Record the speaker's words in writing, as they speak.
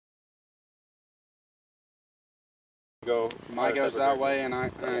Mine goes that way, and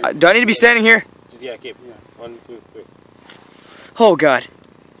do I need to be standing here? Just, yeah, keep. Yeah. 1, 2, 3. Oh God.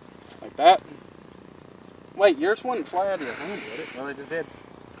 Like that. Wait, yours wouldn't fly out of your hand, did it? No, I just did.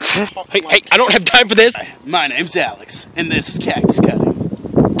 Hey, I don't have time for this. My name's Alex, and this is cactus cutting.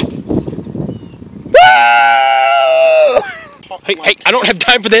 Hey, I don't have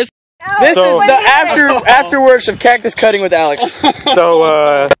time for this. This So- is the afterworks of cactus cutting with Alex.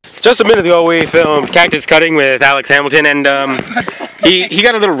 So, just a minute ago we filmed Cactus Cutting with Alex Hamilton, and he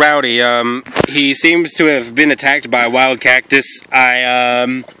got a little rowdy. He seems to have been attacked by a wild cactus.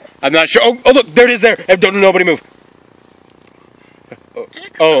 I'm not sure. Oh, look, there it is there. Don't nobody move.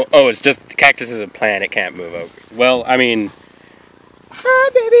 Oh, it's just the cactus is a plant. It can't move. Oh, well, I mean, hi,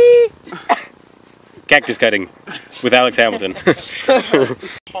 baby. Cactus Cutting with Alex Hamilton.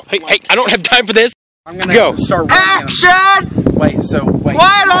 Hey, I don't have time for this. I'm gonna Go. start running. Action! Wait.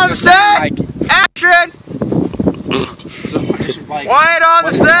 Quiet on set! Action! So I just, like, Quiet on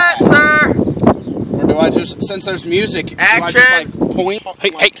the set, sir! or do I just, since there's music, do I just like point?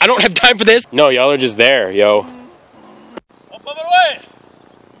 Hey, I don't have time for this. No, y'all are just there, yo. Up and away!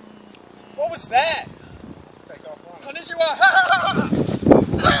 What was that?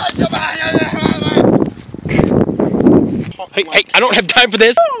 Hey, I don't have time for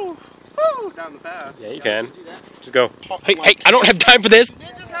this. Down the path. Yeah, you can. Just go. Hey, I don't have time for this.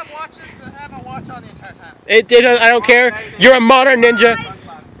 Ninjas have watches to have a watch on the entire time. I don't care. You're a modern ninja.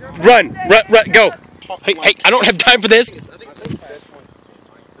 Run, go. Hey, I don't have time for this.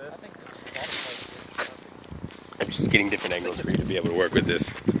 I'm just getting different angles for you to be able to work with this.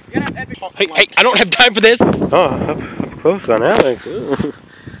 Hey, I don't have time for this. Oh, up close on Alex.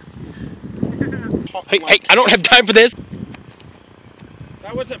 Hey, I don't have time for this.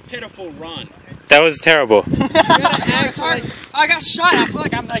 That was a pitiful run. That was terrible. I got shot. I feel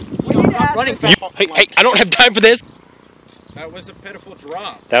like I'm running fast. Hey, I don't have time for this. That was a pitiful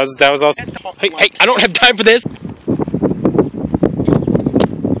drop. That was also. Hey, I don't have time for this.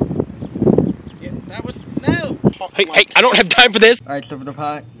 Yeah, that was no. Hey, I don't have time for this. Alright, so for the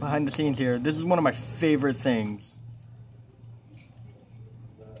behind the scenes here, this is one of my favorite things.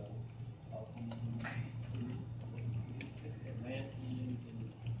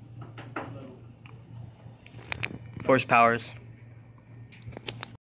 Force powers.